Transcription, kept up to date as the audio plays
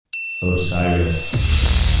Osiris.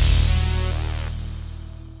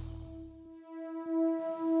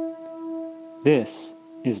 This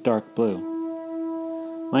is Dark Blue.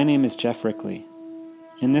 My name is Jeff Rickley.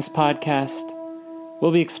 In this podcast,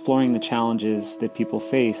 we'll be exploring the challenges that people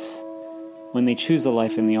face when they choose a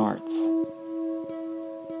life in the arts.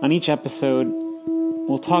 On each episode,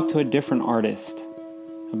 we'll talk to a different artist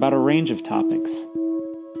about a range of topics,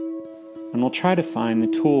 and we'll try to find the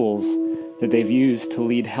tools that they've used to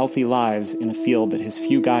lead healthy lives in a field that has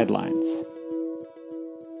few guidelines.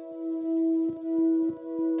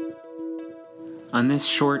 On this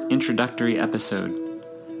short introductory episode,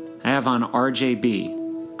 I have on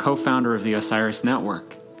RJB, co-founder of the Osiris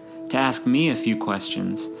Network, to ask me a few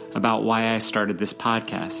questions about why I started this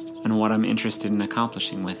podcast and what I'm interested in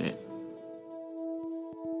accomplishing with it.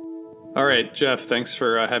 All right, Jeff, thanks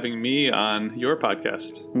for having me on your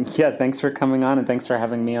podcast. Yeah, thanks for coming on, and thanks for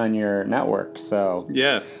having me on your network.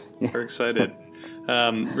 Yeah, we're excited.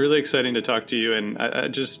 Really exciting to talk to you, and I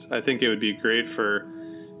think it would be great for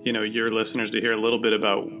your listeners to hear a little bit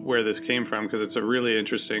about where this came from, because it's a really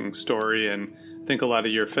interesting story, and I think a lot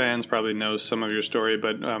of your fans probably know some of your story,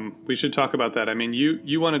 but we should talk about that. I mean,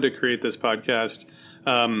 you wanted to create this podcast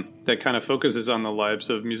that kind of focuses on the lives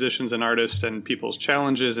of musicians and artists and people's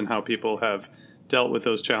challenges and how people have dealt with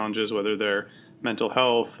those challenges, whether they're mental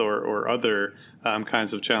health or other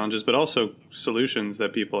kinds of challenges, but also solutions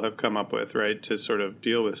that people have come up with, right, to sort of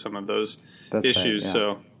deal with some of those issues. Right, yeah.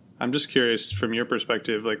 So I'm just curious from your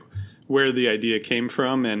perspective, like where the idea came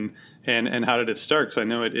from and how did it start? Because I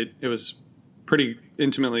know it was pretty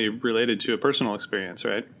intimately related to a personal experience,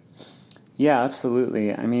 right? Yeah,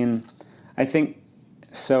 absolutely. I mean, I think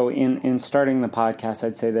so in starting the podcast,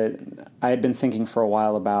 I'd say that I had been thinking for a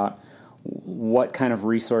while about what kind of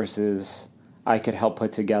resources I could help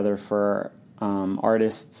put together for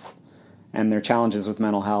artists and their challenges with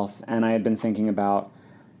mental health. And I had been thinking about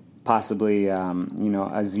possibly, a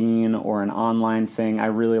zine or an online thing. I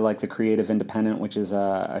really like the Creative Independent, which is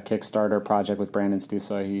a Kickstarter project with Brandon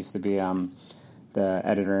Stusoy, who used to be the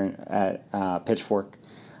editor at Pitchfork.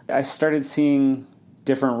 I started seeing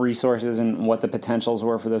different resources and what the potentials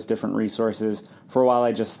were for those different resources. For a while,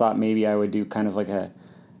 I just thought maybe I would do kind of like a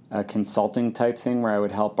consulting type thing where I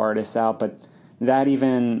would help artists out. But that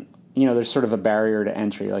even, there's sort of a barrier to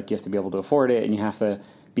entry. Like you have to be able to afford it, and you have to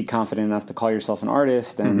be confident enough to call yourself an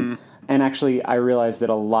artist. And actually, I realized that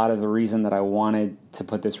a lot of the reason that I wanted to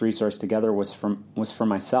put this resource together was for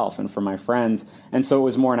myself and for my friends. And so it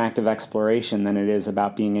was more an act of exploration than it is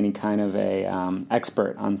about being any kind of a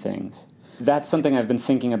expert on things. That's something I've been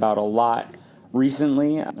thinking about a lot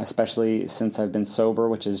recently, especially since I've been sober,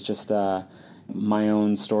 which is just my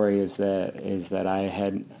own story is that I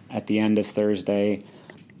had, at the end of Thursday,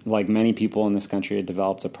 like many people in this country, had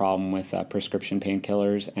developed a problem with prescription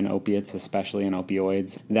painkillers and opiates, especially in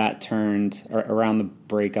opioids. That turned, around the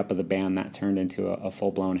breakup of the band, that turned into a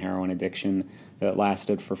full-blown heroin addiction that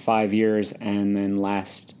lasted for 5 years. And then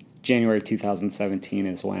last January 2017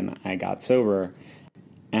 is when I got sober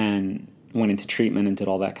and went into treatment and did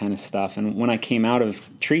all that kind of stuff. And when I came out of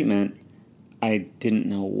treatment, I didn't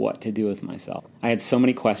know what to do with myself. I had so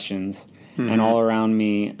many questions. And all around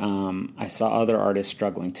me, I saw other artists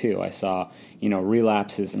struggling too. I saw,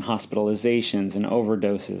 relapses and hospitalizations and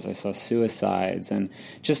overdoses. I saw suicides and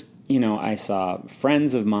just, I saw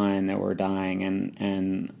friends of mine that were dying,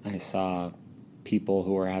 and I saw people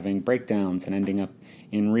who were having breakdowns and ending up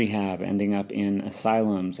in rehab, ending up in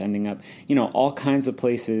asylums, ending up, all kinds of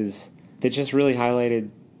places that just really highlighted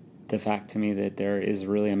the fact to me that there is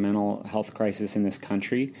really a mental health crisis in this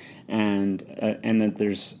country, and that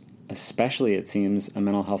there's, especially, it seems, a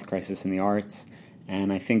mental health crisis in the arts.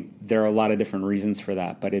 And I think there are a lot of different reasons for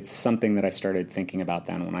that, but it's something that I started thinking about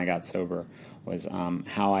then when I got sober, was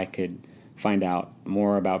how I could find out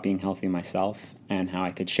more about being healthy myself and how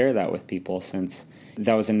I could share that with people, since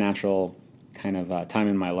that was a natural kind of time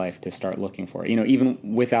in my life to start looking for it.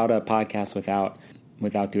 Even without a podcast, without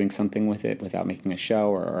doing something with it, without making a show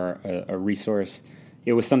or a resource,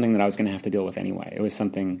 it was something that I was going to have to deal with anyway. It was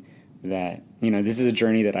something that, this is a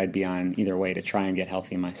journey that I'd be on either way to try and get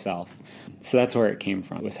healthy myself. So that's where it came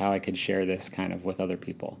from, was how I could share this kind of with other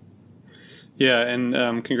people. Yeah,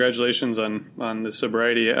 and congratulations on the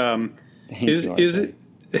sobriety. Is it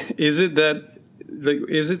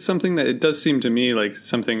something that, it does seem to me like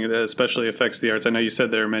something that especially affects the arts? I know you said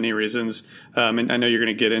there are many reasons, and I know you're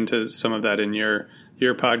going to get into some of that in your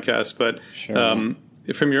podcast, but sure,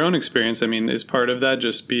 from your own experience, I mean, is part of that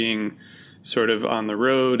just being sort of on the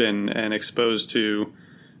road and exposed to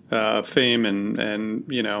fame and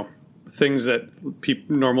things that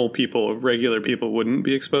normal people, regular people wouldn't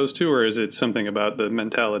be exposed to, or is it something about the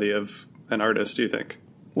mentality of an artist, do you think?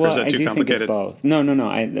 Well, I do think it's both. No.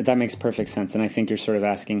 That makes perfect sense. And I think you're sort of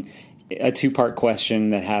asking a two-part question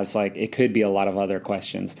that has it could be a lot of other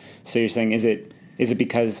questions. So you're saying, is it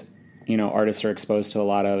because, artists are exposed to a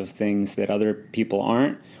lot of things that other people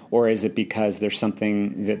aren't? Or is it because there's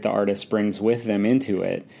something that the artist brings with them into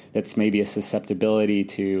it that's maybe a susceptibility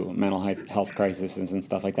to mental health crises and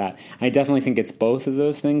stuff like that? I definitely think it's both of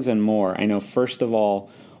those things and more. I know, first of all,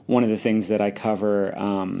 one of the things that I cover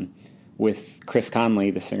with Chris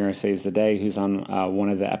Conley, the singer of Saves the Day, who's on one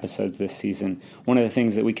of the episodes this season, one of the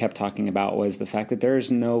things that we kept talking about was the fact that there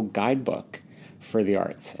is no guidebook for the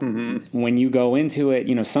arts. Mm-hmm. When you go into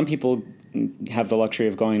it, some people have the luxury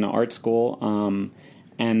of going to art school,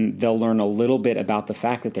 and they'll learn a little bit about the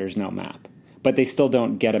fact that there's no map, but they still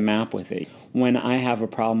don't get a map with it. When I have a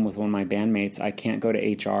problem with one of my bandmates, I can't go to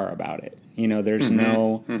HR about it. There's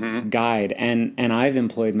no guide, and I've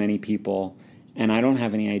employed many people, and I don't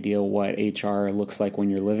have any idea what HR looks like when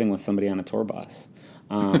you're living with somebody on a tour bus,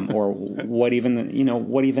 or what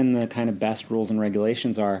even the kind of best rules and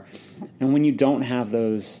regulations are. And when you don't have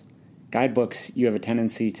those guidebooks, you have a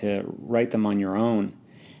tendency to write them on your own.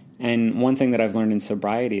 And one thing that I've learned in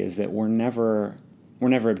sobriety is that we're never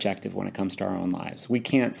objective when it comes to our own lives. We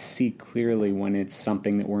can't see clearly when it's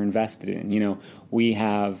something that we're invested in. We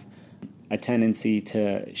have a tendency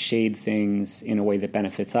to shade things in a way that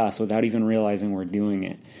benefits us without even realizing we're doing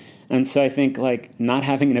it. And so I think not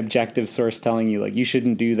having an objective source telling you you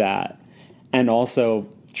shouldn't do that, and also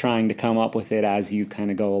trying to come up with it as you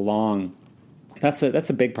kind of go along, that's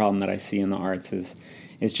a big problem that I see in the arts is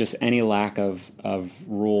just any lack of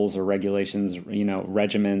rules or regulations,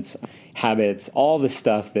 regiments, habits, all the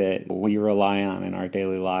stuff that we rely on in our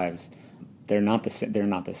daily lives. They're not the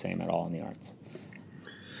same at all in the arts.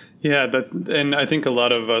 Yeah, and I think a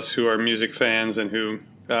lot of us who are music fans and who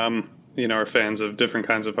are fans of different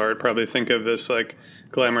kinds of art probably think of this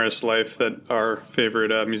glamorous life that our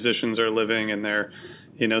favorite musicians are living, and they're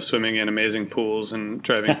swimming in amazing pools and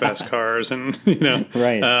driving fast cars, and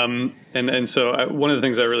right. And so one of the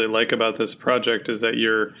things I really like about this project is that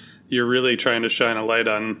you're really trying to shine a light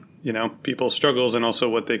on people's struggles and also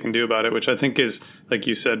what they can do about it, which I think is, like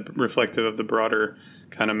you said, reflective of the broader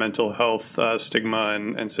kind of mental health stigma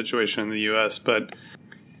and situation in the U.S. But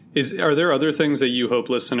are there other things that you hope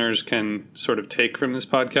listeners can sort of take from this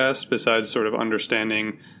podcast besides sort of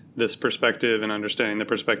understanding this perspective and understanding the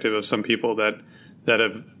perspective of some people that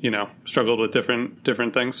have struggled with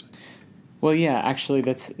different things? Well, yeah, actually,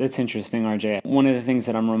 that's interesting, RJ. One of the things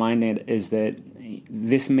that I'm reminded is that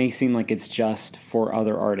this may seem like it's just for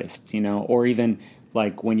other artists, or even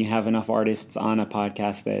when you have enough artists on a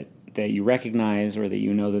podcast that you recognize or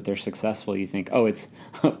that that they're successful, you think, oh, it's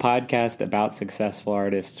a podcast about successful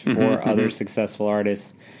artists for other successful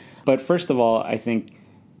artists. But first of all, I think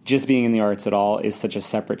just being in the arts at all is such a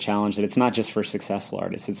separate challenge that it's not just for successful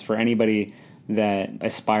artists. It's for anybody that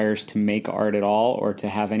aspires to make art at all or to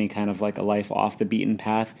have any kind of a life off the beaten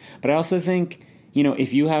path. But I also think,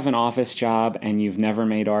 if you have an office job and you've never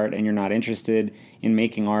made art and you're not interested in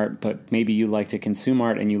making art, but maybe you like to consume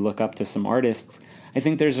art and you look up to some artists, I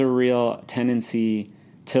think there's a real tendency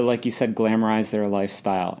to, like you said, glamorize their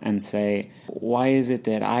lifestyle and say, why is it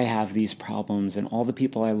that I have these problems and all the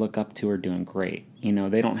people I look up to are doing great?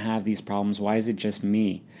 They don't have these problems. Why is it just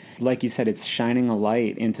me? Like you said, it's shining a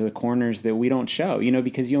light into the corners that we don't show,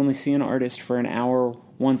 because you only see an artist for an hour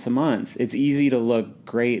once a month. It's easy to look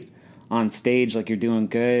great on stage, like you're doing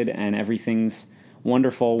good and everything's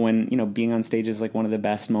wonderful when, being on stage is one of the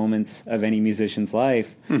best moments of any musician's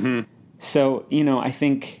life. Mm-hmm. So, I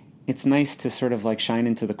think it's nice to sort of shine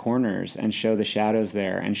into the corners and show the shadows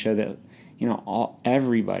there and show that,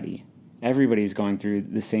 everybody's going through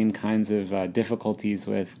the same kinds of difficulties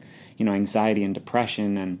with, anxiety and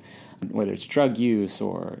depression, and whether it's drug use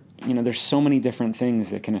or, there's so many different things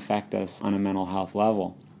that can affect us on a mental health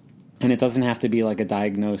level. And it doesn't have to be a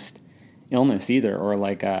diagnosed illness either, or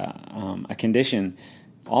a condition.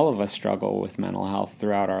 All of us struggle with mental health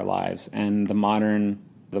throughout our lives, and the modern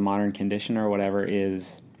condition or whatever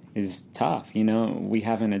is tough. We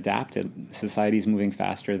haven't adapted. Society's moving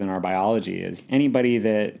faster than our biology is. Anybody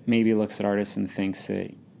that maybe looks at artists and thinks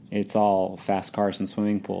that it's all fast cars and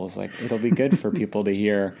swimming pools, it'll be good for people to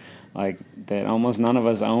hear that almost none of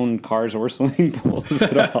us own cars or swimming pools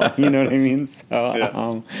at all. You know what I mean?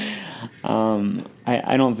 So yeah.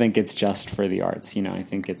 I don't think it's just for the arts. I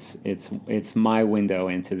think it's my window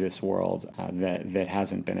into this world that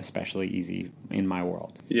hasn't been especially easy in my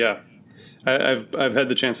world. Yeah. I've had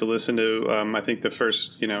the chance to listen to I think the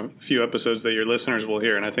first few episodes that your listeners will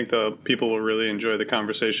hear, and I think the people will really enjoy the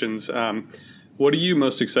conversations. What are you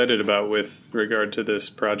most excited about with regard to this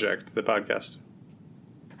project, the podcast?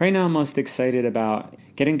 Right now, I'm most excited about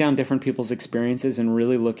getting down different people's experiences and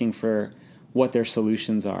really looking for what their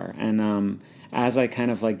solutions are. And as I kind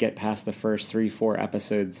of like get past the first 3-4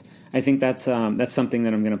 episodes, I think that's something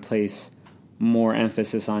that I'm going to place more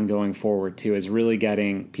emphasis on going forward too, is really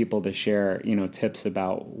getting people to share, tips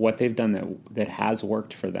about what they've done that has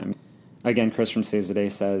worked for them. Again, Chris from Saves the Day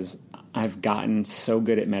says, I've gotten so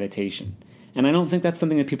good at meditation. And I don't think that's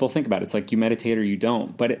something that people think about. It's like you meditate or you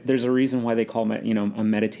don't. But there's a reason why they call a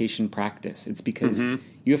meditation practice. It's because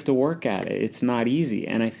you have to work at it. It's not easy.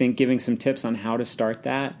 And I think giving some tips on how to start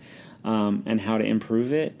that and how to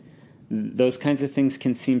improve it, those kinds of things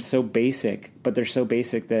can seem so basic, but they're so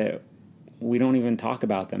basic that we don't even talk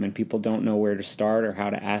about them, and people don't know where to start or how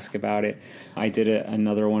to ask about it. I did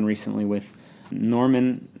another one recently with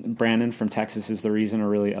Norman Brandon from Texas Is the Reason,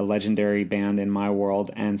 a legendary band in my world,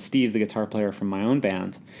 and Steve, the guitar player from my own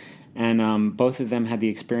band. And both of them had the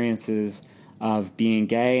experiences of being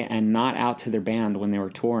gay and not out to their band when they were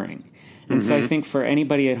touring. And so I think for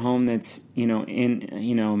anybody at home that's,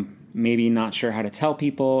 maybe not sure how to tell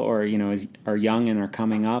people, or, are young and are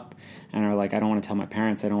coming up and are like, I don't want to tell my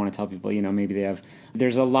parents, I don't want to tell people, maybe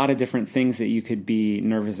there's a lot of different things that you could be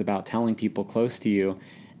nervous about telling people close to you.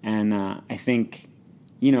 And I think,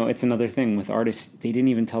 it's another thing with artists, they didn't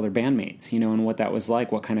even tell their bandmates, and what that was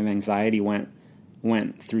like, what kind of anxiety went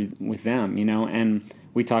through with them, and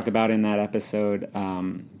we talk about in that episode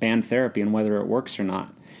band therapy and whether it works or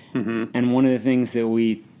not. And one of the things that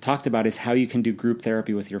we talked about is how you can do group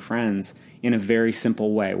therapy with your friends in a very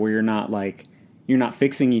simple way, where you're not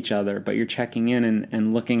fixing each other, but you're checking in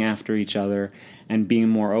and looking after each other and being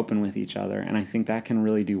more open with each other. And I think that can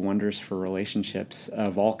really do wonders for relationships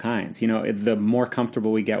of all kinds. The more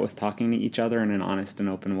comfortable we get with talking to each other in an honest and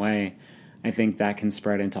open way, I think that can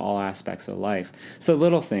spread into all aspects of life. So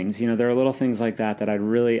little things, there are little things like that I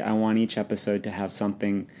want each episode to have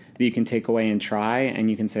something that you can take away and try, and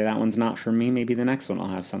you can say, that one's not for me, maybe the next one will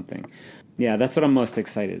have something. Yeah, that's what I'm most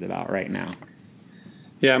excited about right now.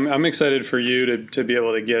 Yeah, I'm excited for you to be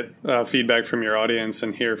able to get feedback from your audience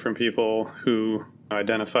and hear from people who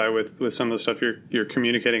identify with some of the stuff you're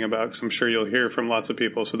communicating about, because I'm sure you'll hear from lots of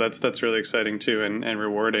people. So that's really exciting too, and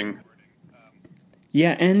rewarding.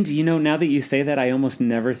 Yeah, and now that you say that, I almost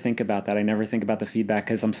never think about that. I never think about the feedback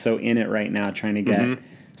because I'm so in it right now, trying to get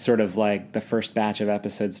sort of like the first batch of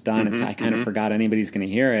episodes done. I kind of forgot anybody's going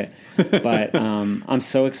to hear it, but I'm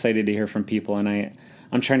so excited to hear from people, and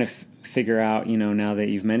I'm trying to figure out, now that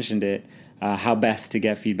you've mentioned it, how best to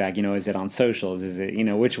get feedback. Is it on socials? Is it,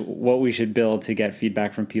 what we should build to get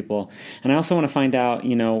feedback from people? And I also want to find out,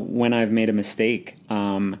 when I've made a mistake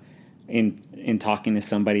in talking to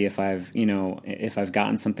somebody, if I've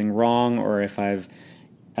gotten something wrong, or if I've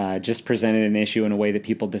just presented an issue in a way that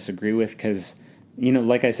people disagree with. Because,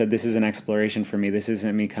 like I said, this is an exploration for me. This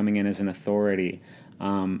isn't me coming in as an authority.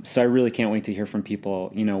 So I really can't wait to hear from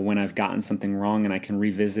people, when I've gotten something wrong, and I can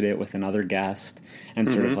revisit it with another guest and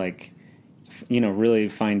sort of like, really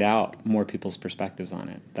find out more people's perspectives on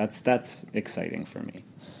it. That's exciting for me.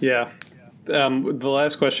 Yeah. The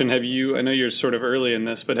last question, I know you're sort of early in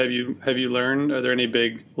this, but have you learned, are there any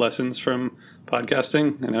big lessons from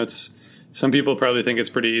podcasting? I know some people probably think it's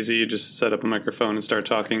pretty easy. You just set up a microphone and start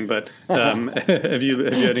talking, but have you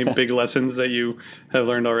had any big lessons that you have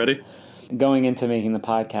learned already? Going into making the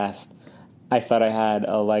podcast, I thought I had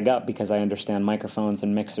a leg up because I understand microphones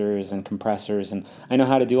and mixers and compressors, and I know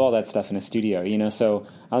how to do all that stuff in a studio, so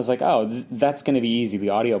I was like, that's going to be easy.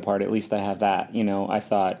 The audio part, at least I have that. I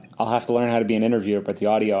thought I'll have to learn how to be an interviewer, but the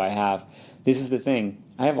audio I have. This is the thing.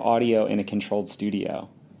 I have audio in a controlled studio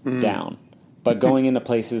down, but going into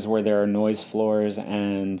places where there are noise floors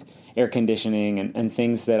and air conditioning and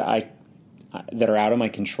things that are out of my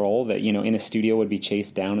control, that in a studio would be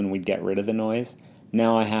chased down and we'd get rid of the noise.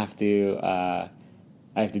 Now I have to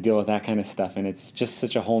deal with that kind of stuff, and it's just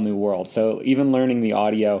such a whole new world. So even learning the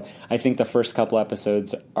audio, I think the first couple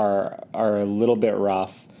episodes are a little bit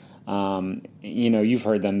rough. You've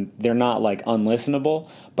heard them; they're not like unlistenable,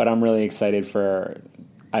 but I'm really excited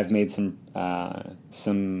I've made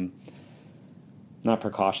some not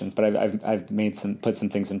precautions, but I've put some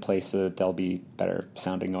things in place so that they'll be better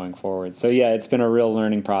sounding going forward. So yeah, it's been a real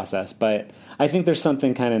learning process, but I think there's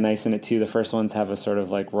something kind of nice in it too. The first ones have a sort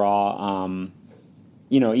of like raw,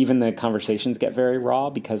 even the conversations get very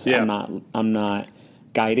raw because I'm not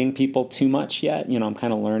guiding people too much yet. I'm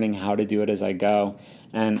kind of learning how to do it as I go,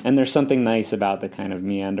 and there's something nice about the kind of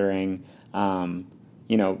meandering,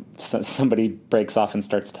 somebody breaks off and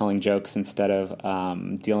starts telling jokes instead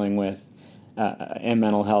of dealing with a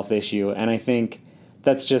mental health issue. And I think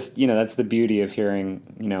that's just, that's the beauty of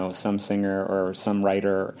hearing, some singer or some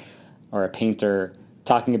writer or a painter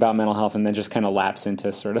talking about mental health and then just kind of lapse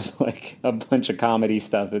into sort of like a bunch of comedy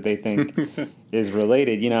stuff that they think is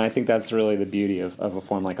related. I think that's really the beauty of a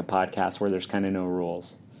form like a podcast where there's kind of no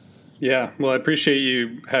rules. Yeah, well, I appreciate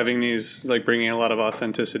you having these, like bringing a lot of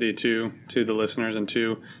authenticity to the listeners and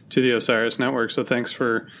to the Osiris Network. So thanks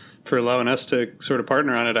for allowing us to sort of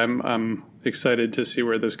partner on it. I'm excited to see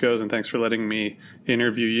where this goes, and thanks for letting me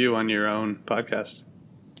interview you on your own podcast.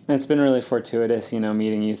 It's been really fortuitous,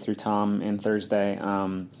 meeting you through Tom in Thursday,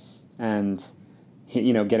 and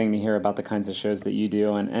getting to hear about the kinds of shows that you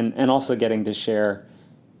do, and also getting to share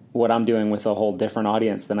what I'm doing with a whole different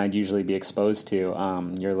audience than I'd usually be exposed to,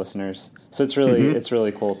 your listeners. So it's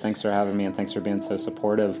really cool. Thanks for having me, and thanks for being so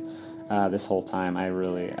supportive this whole time. I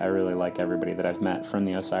really like everybody that I've met from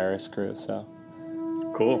the Osiris crew. So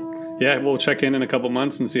cool. Yeah, we'll check in a couple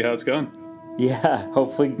months and see how it's going. Yeah,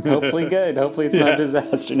 hopefully good. Hopefully it's not a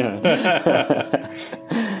disaster. No.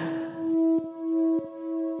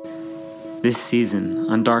 This season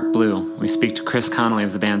on Dark Blue, we speak to Chris Connolly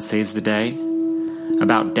of the band Saves the Day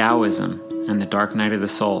about Taoism and the dark night of the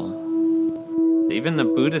soul. Even the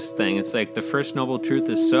Buddhist thing, it's like the first noble truth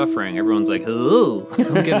is suffering. Everyone's like, "Hello,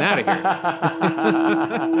 I'm getting out of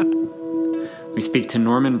here." We speak to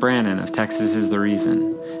Norman Brannon of Texas Is the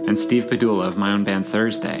Reason and Steve Padula of my own band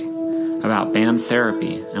Thursday about band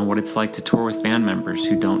therapy and what it's like to tour with band members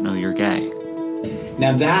who don't know you're gay.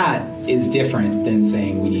 Now that is different than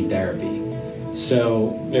saying we need therapy.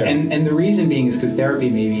 So, yeah. And the reason being is because therapy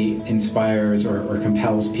maybe inspires or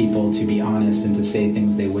compels people to be honest and to say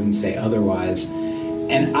things they wouldn't say otherwise.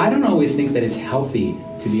 And I don't always think that it's healthy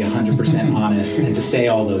to be 100% honest and to say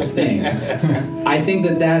all those things. I think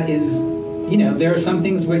that is, there are some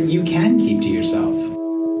things where you can keep to yourself.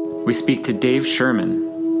 We speak to Dave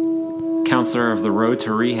Sherman, counselor of the Road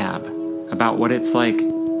to Rehab, about what it's like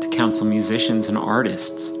to counsel musicians and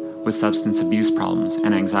artists with substance abuse problems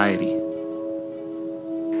and anxiety.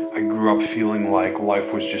 I grew up feeling like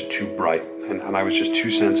life was just too bright and I was just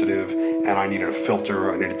too sensitive and I needed a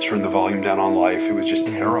filter. I needed to turn the volume down on life. It was just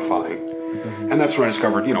terrifying. And that's when I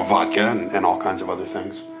discovered, vodka and all kinds of other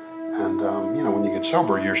things. And, when you get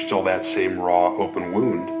sober, you're still that same raw, open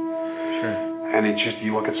wound. Sure. And it's just,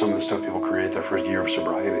 you look at some of the stuff people create their first year of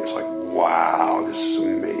sobriety and it's like, wow, this is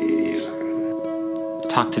amazing.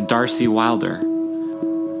 Talk to Darcy Wilder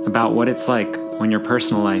about what it's like when your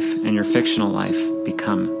personal life and your fictional life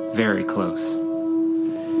become very close.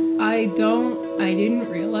 I didn't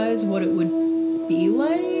realize what it would be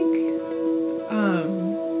like,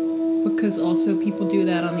 because also people do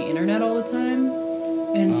that on the internet all the time.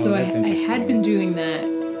 And so I had been doing that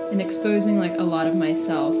and exposing like a lot of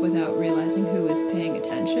myself without realizing who was paying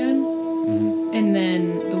attention. Mm-hmm. And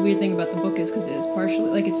then the weird thing about the book is because it is partially,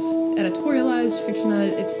 like, it's editorialized,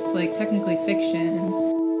 fictionalized, it's like technically fiction.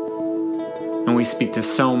 And we speak to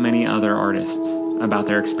so many other artists about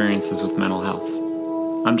their experiences with mental health.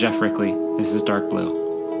 I'm Jeff Rickley. This is Dark Blue.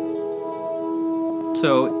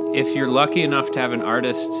 So if you're lucky enough to have an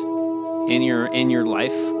artist in your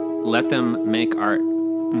life, let them make art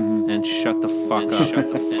and shut the fuck up. Shut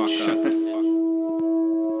the fuck up.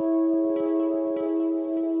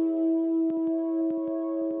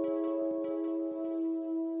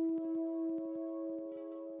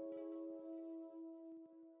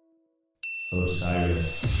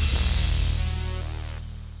 Osiris.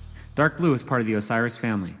 Dark Blue is part of the Osiris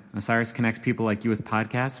family. Osiris connects people like you with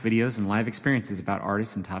podcasts, videos, and live experiences about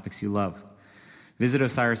artists and topics you love. Visit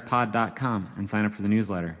osirispod.com and sign up for the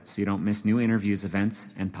newsletter so you don't miss new interviews, events,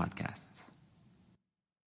 and podcasts.